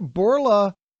Schacht,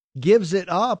 Bourla gives it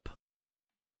up,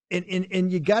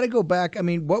 and you got to go back. I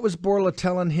mean, what was Bourla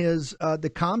telling his the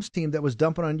comms team that was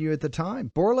dumping on you at the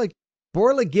time? Bourla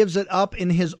gives it up in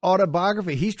his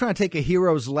autobiography. He's trying to take a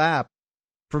hero's lap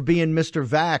for being Mr.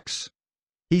 Vax.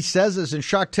 He says this, and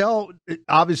Schachtel,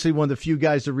 obviously one of the few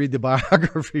guys to read the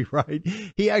biography, right?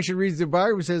 He actually reads the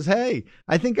biography and says, hey,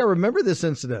 I think I remember this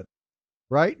incident,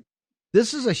 right?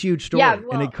 This is a huge story,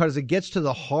 and because it gets to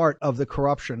the heart of the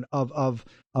corruption of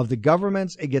the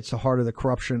governments, it gets to the heart of the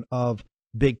corruption of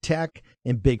big tech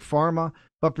and big pharma,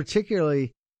 but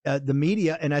particularly the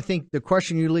media. And I think the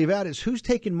question you leave out is who's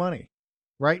taking money?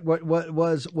 Right? What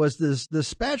was this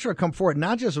dispatcher come forward,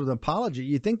 not just with an apology?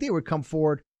 You think they would come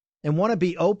forward and want to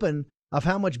be open of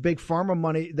how much big pharma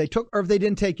money they took, or if they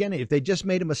didn't take any, if they just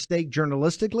made a mistake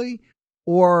journalistically,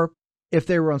 or if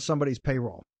they were on somebody's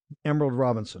payroll. Emerald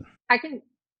Robinson. I can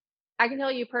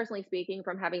tell you personally speaking,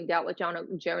 from having dealt with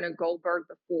Jonah Goldberg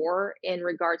before in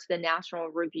regards to the National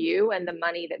Review and the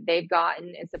money that they've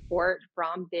gotten in support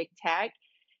from big tech,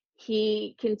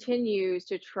 he continues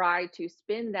to try to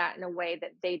spin that in a way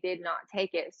that they did not take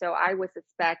it. So I would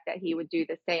suspect that he would do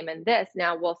the same in this.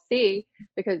 Now we'll see,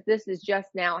 because this is just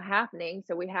now happening.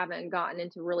 So we haven't gotten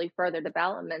into really further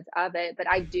developments of it. But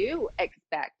I do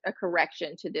expect a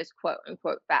correction to this quote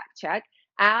unquote fact check.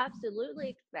 Absolutely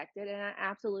expect it. And I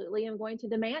absolutely am going to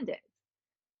demand it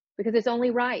because it's only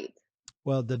right.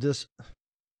 Well, the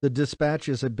Dispatch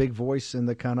is a big voice in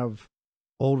the kind of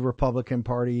old Republican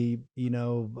Party,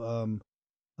 never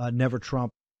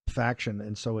Trump faction.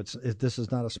 And so this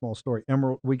is not a small story.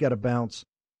 Emerald, we got to bounce.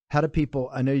 How do people,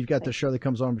 I know you've got the show that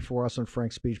comes on before us on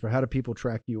Frank's Speech, but how do people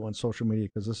track you on social media?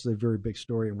 Because this is a very big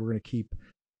story and we're going to keep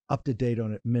up to date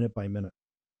on it minute by minute.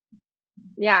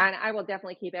 Yeah, and I will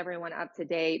definitely keep everyone up to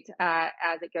date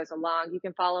as it goes along. You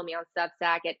can follow me on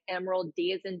Substack at Emerald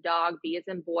D as in dog, B as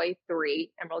in boy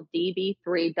 3,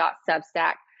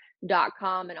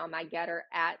 EmeraldDB3.substack.com, and on my Getter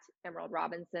at Emerald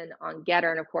Robinson on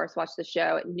Getter. And of course, watch the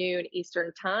show at noon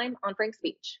Eastern time on Frank's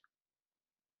Speech.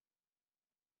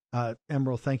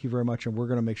 Emerald, thank you very much. And we're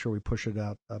going to make sure we push it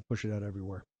out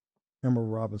everywhere. Emerald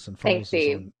Robinson follows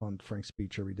us on Frank's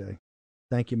Speech every day.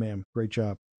 Thank you, ma'am. Great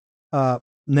job.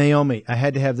 Naomi, I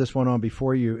had to have this one on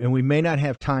before you, and we may not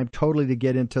have time totally to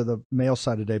get into the mail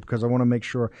side today because I want to make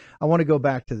sure, I want to go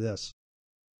back to this.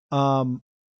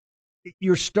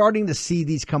 You're starting to see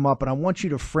these come up, and I want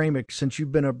you to frame it, since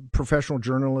you've been a professional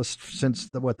journalist since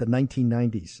the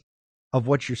 1990s, of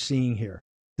what you're seeing here.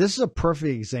 This is a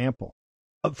perfect example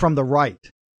from the right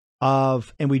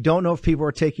of, and we don't know if people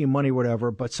are taking money or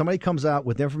whatever, but somebody comes out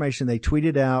with information, they tweet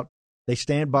it out, they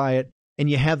stand by it, and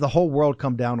you have the whole world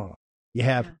come down on them. You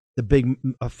have the big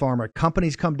pharma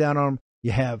companies come down on them.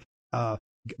 You have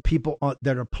people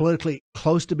that are politically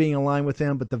close to being aligned with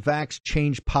them, but the vax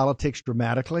changed politics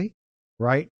dramatically,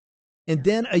 right? And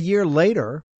then a year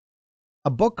later, a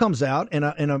book comes out, and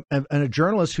a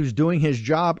journalist who's doing his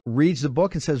job reads the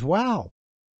book and says, wow,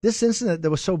 this incident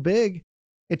that was so big,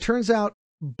 it turns out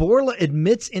Bourla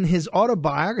admits in his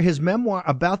autobiography, his memoir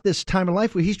about this time in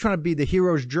life where he's trying to be the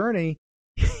hero's journey,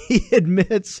 he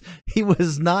admits he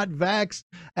was not vaxxed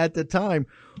at the time.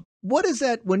 What is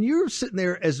that when you're sitting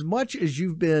there, as much as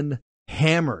you've been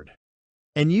hammered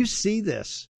and you see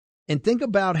this and think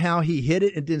about how he hit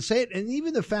it and didn't say it, and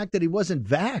even the fact that he wasn't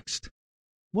vaxxed,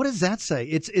 what does that say?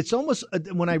 It's almost,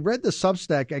 when I read the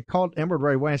Substack, I called Emerald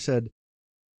right away. I said,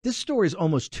 this story is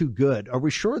almost too good. Are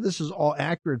we sure this is all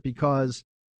accurate? Because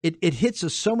it hits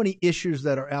us so many issues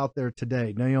that are out there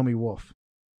today. Naomi Wolf.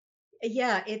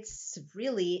 Yeah, it's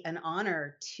really an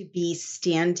honor to be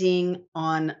standing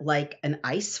on like an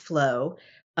ice floe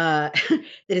that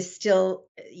is still,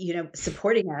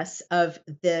 supporting us, of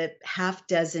the half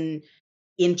dozen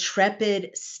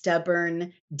intrepid,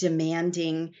 stubborn,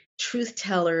 demanding truth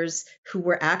tellers who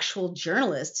were actual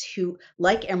journalists, who,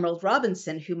 like Emerald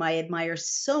Robinson, whom I admire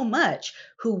so much,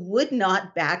 who would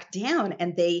not back down.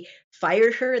 And they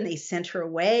fired her and they sent her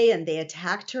away and they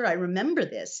attacked her. I remember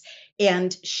this.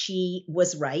 And she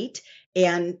was right.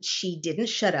 And she didn't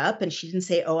shut up, and she didn't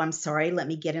say, "Oh, I'm sorry, let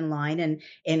me get in line and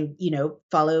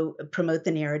promote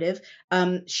the narrative."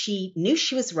 She knew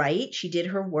she was right. She did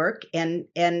her work, and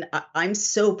I'm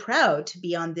so proud to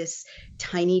be on this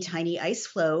tiny ice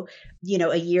floe,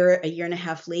 a year and a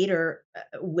half later,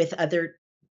 with other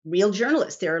real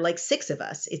journalists. There are like 6 of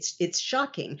us. It's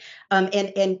shocking.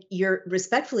 And you're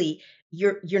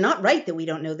not right that we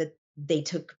don't know that they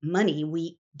took money.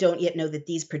 We don't yet know that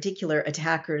these particular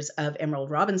attackers of Emerald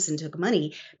Robinson took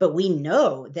money, but we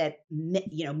know that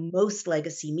most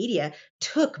legacy media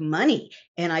took money.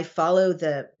 And I follow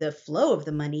the flow of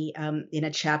the money in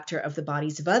a chapter of The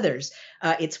Bodies of Others.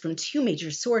 It's from 2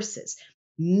 major sources.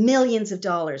 Millions of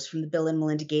dollars from the Bill and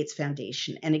Melinda Gates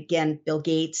Foundation. And again, Bill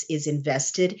Gates is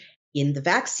invested in the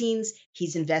vaccines.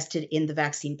 He's invested in the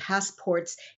vaccine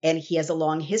passports, and he has a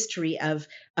long history of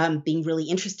being really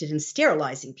interested in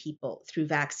sterilizing people through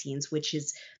vaccines, which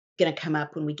is going to come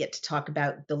up when we get to talk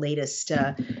about the latest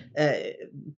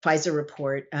Pfizer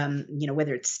report,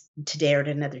 whether it's today or at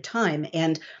another time.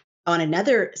 And on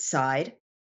another side,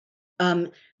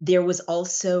 there was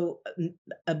also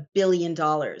 $1 billion,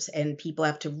 and people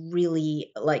have to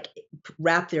really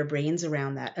wrap their brains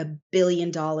around that. $1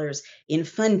 billion in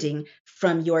funding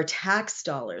from your tax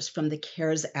dollars, from the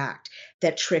CARES Act,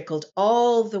 that trickled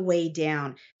all the way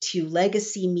down to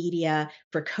legacy media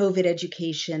for COVID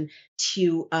education,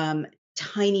 to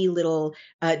tiny little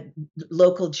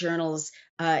local journals,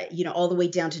 all the way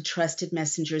down to trusted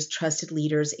messengers, trusted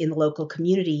leaders in the local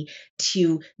community,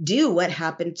 to do what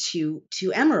happened to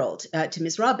Emerald, to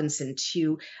Ms. Robinson,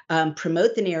 to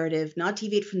promote the narrative, not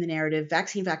deviate from the narrative,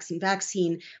 vaccine,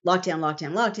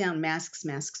 lockdown, masks,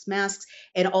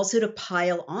 and also to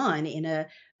pile on in a,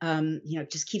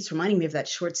 it just keeps reminding me of that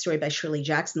short story by Shirley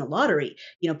Jackson, The Lottery,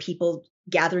 people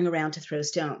gathering around to throw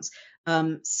stones.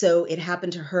 So it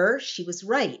happened to her. She was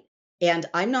right. And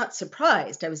I'm not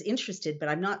surprised. I was interested, but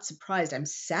I'm not surprised. I'm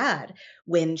sad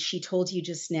when she told you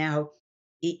just now,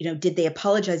 did they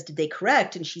apologize? Did they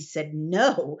correct? And she said,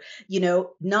 no,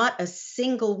 not a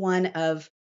single one of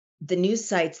the news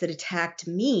sites that attacked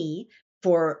me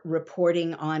for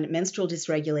reporting on menstrual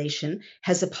dysregulation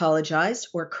has apologized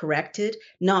or corrected,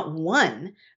 not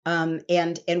one.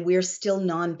 And we're still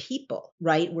non-people,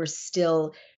 right? We're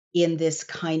still in this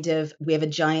kind of, we have a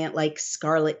giant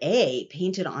scarlet A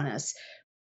painted on us,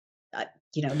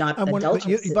 not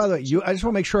adulteresses. By the way, I just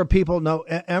want to make sure people know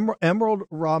Emerald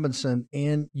Robinson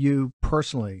and you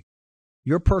personally,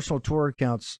 your personal Twitter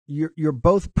accounts, you're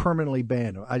both permanently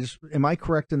banned. Am I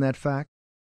correct in that fact?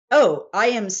 Oh,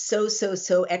 I am so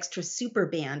extra super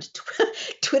banned.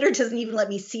 Twitter doesn't even let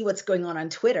me see what's going on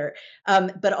Twitter.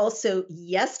 But also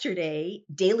yesterday,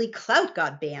 Daily Clout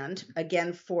got banned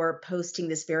again for posting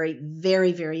this very,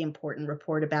 very, very important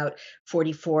report about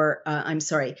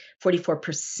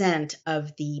 44%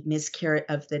 of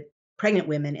the pregnant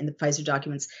women in the Pfizer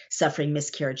documents suffering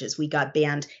miscarriages. We got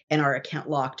banned and our account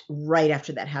locked right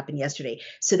after that happened yesterday.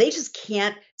 So they just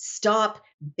can't stop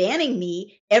banning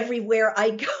me everywhere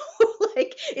I go.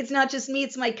 It's not just me,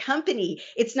 it's my company.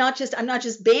 I'm not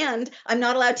just banned. I'm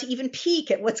not allowed to even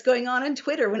peek at what's going on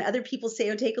Twitter when other people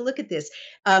say, oh, take a look at this.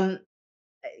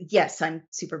 Yes, I'm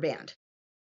super banned.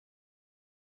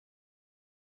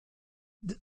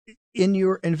 In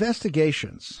your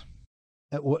investigations,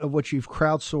 what you've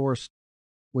crowdsourced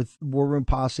with War Room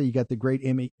Posse, you got the great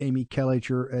Amy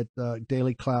Kellicher at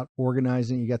Daily Clout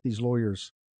organizing, you got these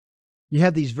lawyers. You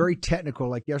have these very technical,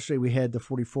 like yesterday we had the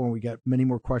 44 and we got many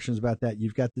more questions about that.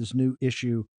 You've got this new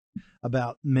issue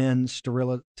about men's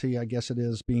sterility, I guess it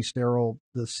is, being sterile,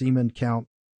 the semen count,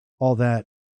 all that.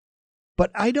 But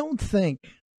I don't think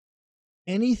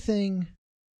anything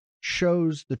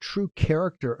shows the true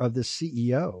character of the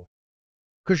CEO.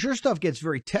 Because your stuff gets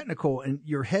very technical and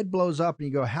your head blows up and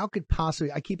you go, how could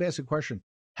possibly, I keep asking the question,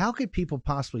 how could people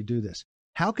possibly do this?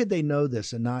 How could they know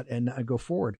this and not go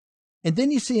forward? And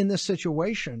then you see in this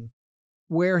situation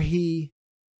where he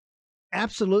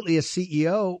absolutely, as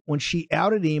CEO, when she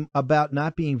outed him about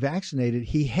not being vaccinated,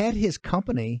 he had his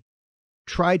company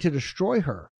try to destroy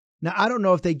her. Now, I don't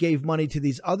know if they gave money to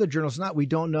these other journalists or not. We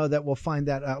don't know that. We'll find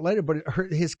that out later. But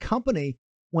his company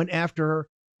went after her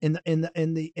in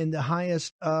the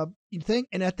highest thing.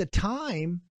 And at the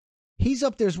time, he's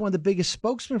up there as one of the biggest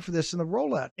spokesmen for this in the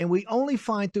rollout. And we only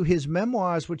find through his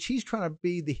memoirs, which he's trying to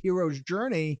be the hero's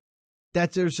journey,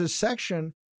 that there's a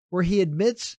section where he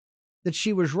admits that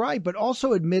she was right, but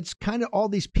also admits kind of all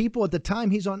these people at the time.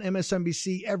 He's on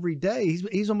MSNBC every day.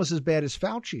 He's almost as bad as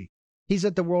Fauci. He's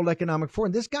at the World Economic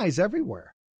Forum. This guy's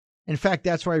everywhere. In fact,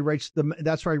 that's why he writes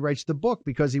the book,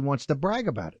 because he wants to brag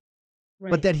about it.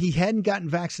 Right. But that he hadn't gotten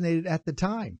vaccinated at the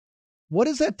time. What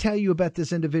does that tell you about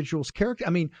this individual's character?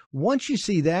 I mean, once you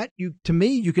see that, to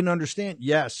me, you can understand,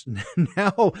 yes,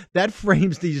 now that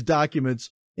frames these documents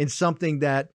in something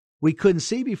that we couldn't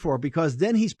see before, because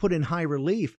then he's put in high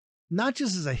relief, not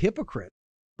just as a hypocrite,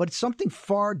 but something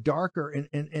far darker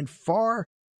and far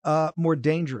more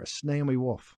dangerous. Naomi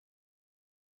Wolf.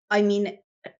 I mean,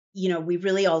 we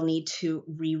really all need to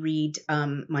reread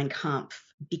Mein Kampf,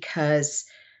 because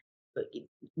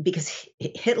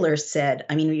Hitler said,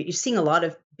 I mean, you're seeing a lot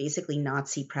of basically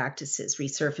Nazi practices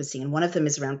resurfacing, and one of them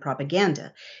is around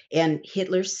propaganda. And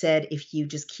Hitler said, if you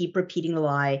just keep repeating the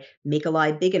lie, make a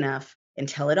lie big enough, and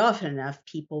tell it often enough,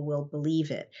 people will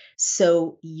believe it.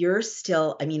 So you're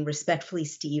still, I mean, respectfully,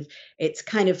 Steve, it's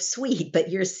kind of sweet, but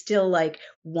you're still like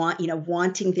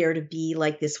wanting there to be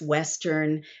like this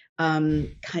Western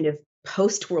kind of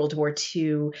post World War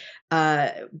II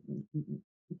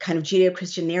kind of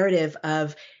Judeo-Christian narrative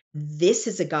of, this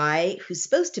is a guy who's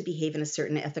supposed to behave in a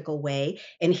certain ethical way,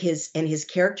 and his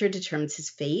character determines his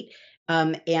fate,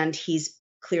 and he's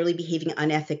clearly behaving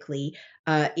unethically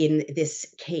in this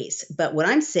case. But what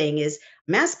I'm saying is,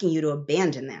 I'm asking you to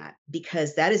abandon that,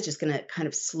 because that is just going to kind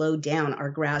of slow down our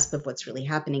grasp of what's really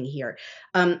happening here.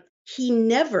 He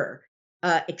never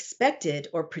expected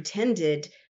or pretended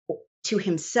to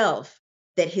himself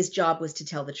that his job was to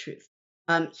tell the truth.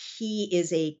 He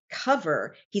is a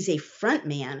cover. He's a front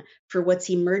man for what's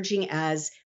emerging as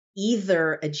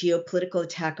either a geopolitical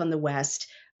attack on the West,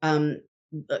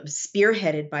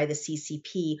 spearheaded by the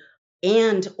CCP,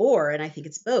 and I think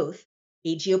it's both,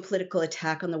 a geopolitical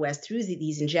attack on the West through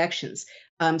these injections,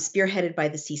 spearheaded by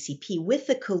the CCP with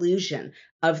the collusion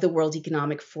of the World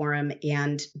Economic Forum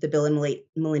and the Bill and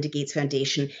Melinda Gates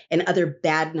Foundation and other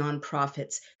bad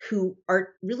nonprofits who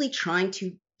are really trying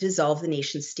to dissolve the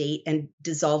nation state and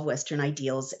dissolve Western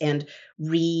ideals and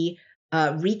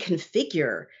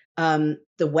reconfigure the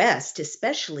West,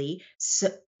 especially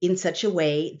in such a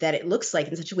way that it looks like,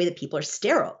 in such a way that people are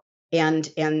sterile. And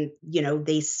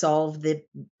they solve the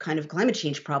kind of climate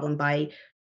change problem by,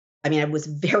 I mean, I was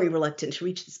very reluctant to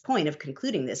reach this point of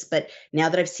concluding this, but now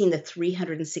that I've seen the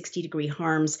 360-degree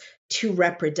harms to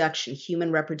reproduction,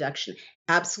 human reproduction,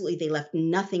 absolutely, they left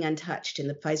nothing untouched in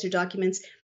the Pfizer documents.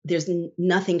 There's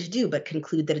nothing to do but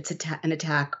conclude that it's an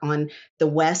attack on the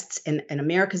West's and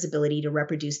America's ability to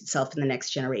reproduce itself in the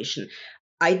next generation.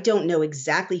 I don't know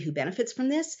exactly who benefits from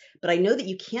this, but I know that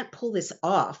you can't pull this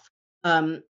off,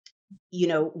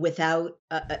 without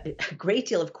a great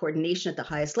deal of coordination at the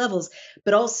highest levels.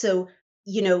 But also,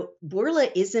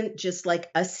 Bourla isn't just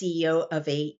like a CEO of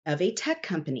a tech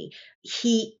company.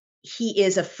 He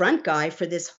is a front guy for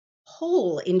this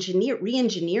whole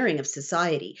re-engineering of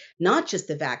society, not just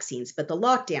the vaccines, but the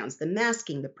lockdowns, the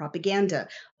masking, the propaganda,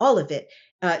 all of it,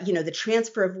 the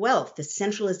transfer of wealth, the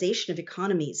centralization of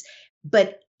economies.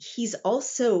 But he's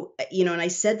also, and I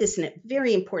said this in a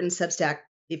very important Substack,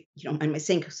 if you don't mind my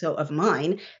saying so, of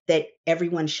mine, that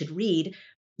everyone should read,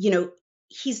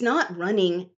 he's not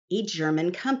running a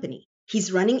German company.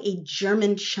 He's running a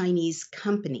German-Chinese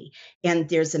company. And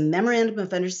there's a memorandum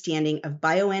of understanding of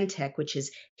BioNTech, which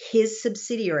is his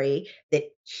subsidiary that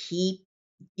he,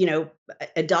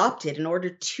 adopted in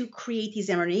order to create these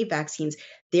mRNA vaccines.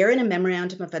 They're in a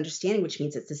memorandum of understanding, which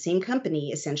means it's the same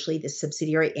company, essentially, the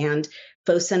subsidiary, and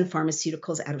Fosun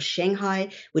Pharmaceuticals out of Shanghai,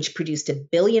 which produced 1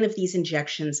 billion of these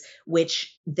injections,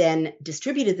 which then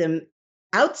distributed them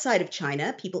outside of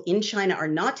China. People in China are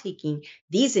not taking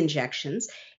these injections.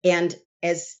 And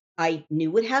as I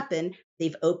knew would happen,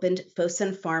 they've opened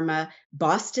Fosun Pharma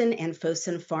Boston and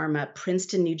Fosun Pharma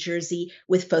Princeton, New Jersey,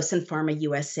 with Fosun Pharma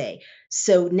USA.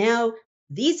 So now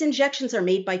these injections are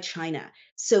made by China.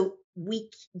 So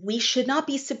we should not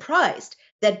be surprised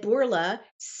that Bourla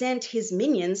sent his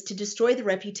minions to destroy the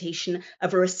reputation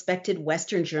of a respected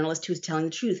Western journalist who's telling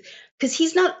the truth, because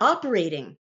he's not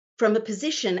operating from a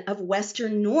position of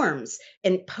Western norms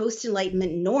and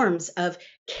post-Enlightenment norms of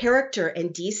character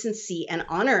and decency and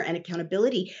honor and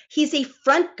accountability. He's a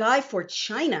front guy for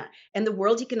China and the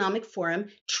World Economic Forum,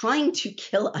 trying to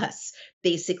kill us,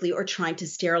 basically, or trying to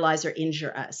sterilize or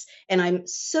injure us. And I'm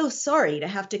so sorry to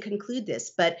have to conclude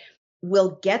this, but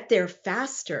we'll get there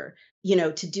faster,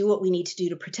 to do what we need to do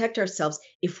to protect ourselves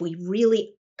if we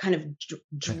really kind of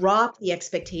drop the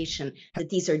expectation that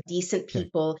these are decent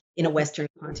people in a Western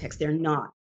context. They're not.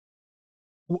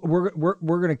 We're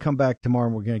going to come back tomorrow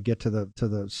and we're going to get to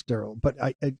the sterile. But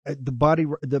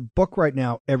the book right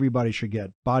now, everybody should get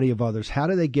Body of Others. How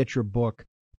do they get your book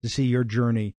to see your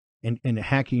journey and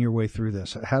hacking your way through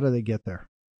this? How do they get there?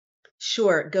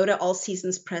 Sure. Go to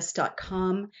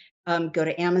allseasonspress.com. Go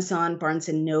to Amazon, Barnes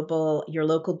 & Noble, your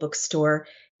local bookstore,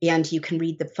 and you can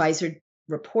read the Pfizer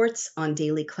reports on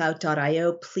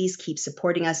dailyclout.io. Please keep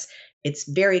supporting us. It's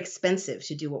very expensive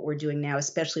to do what we're doing now,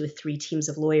 especially with 3 teams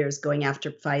of lawyers going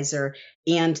after Pfizer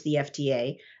and the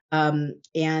FDA.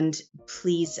 And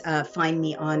please find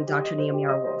me on Dr. Naomi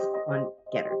R. Wolf on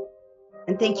Getter.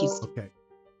 And thank you, Steve. Okay.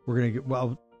 We're going to get,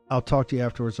 well, I'll talk to you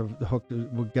afterwards.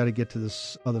 We've got to get to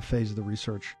this other phase of the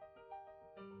research.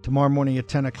 Tomorrow morning at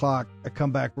 10 o'clock, I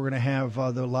come back. We're going to have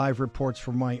the live reports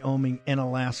from Wyoming and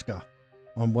Alaska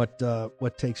on what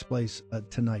takes place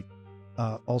tonight.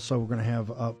 Also, we're going to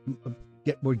have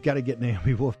we've got to get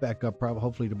Naomi Wolf back up, probably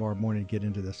hopefully tomorrow morning to get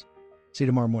into this. See you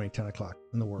tomorrow morning, 10 o'clock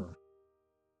in the War Room.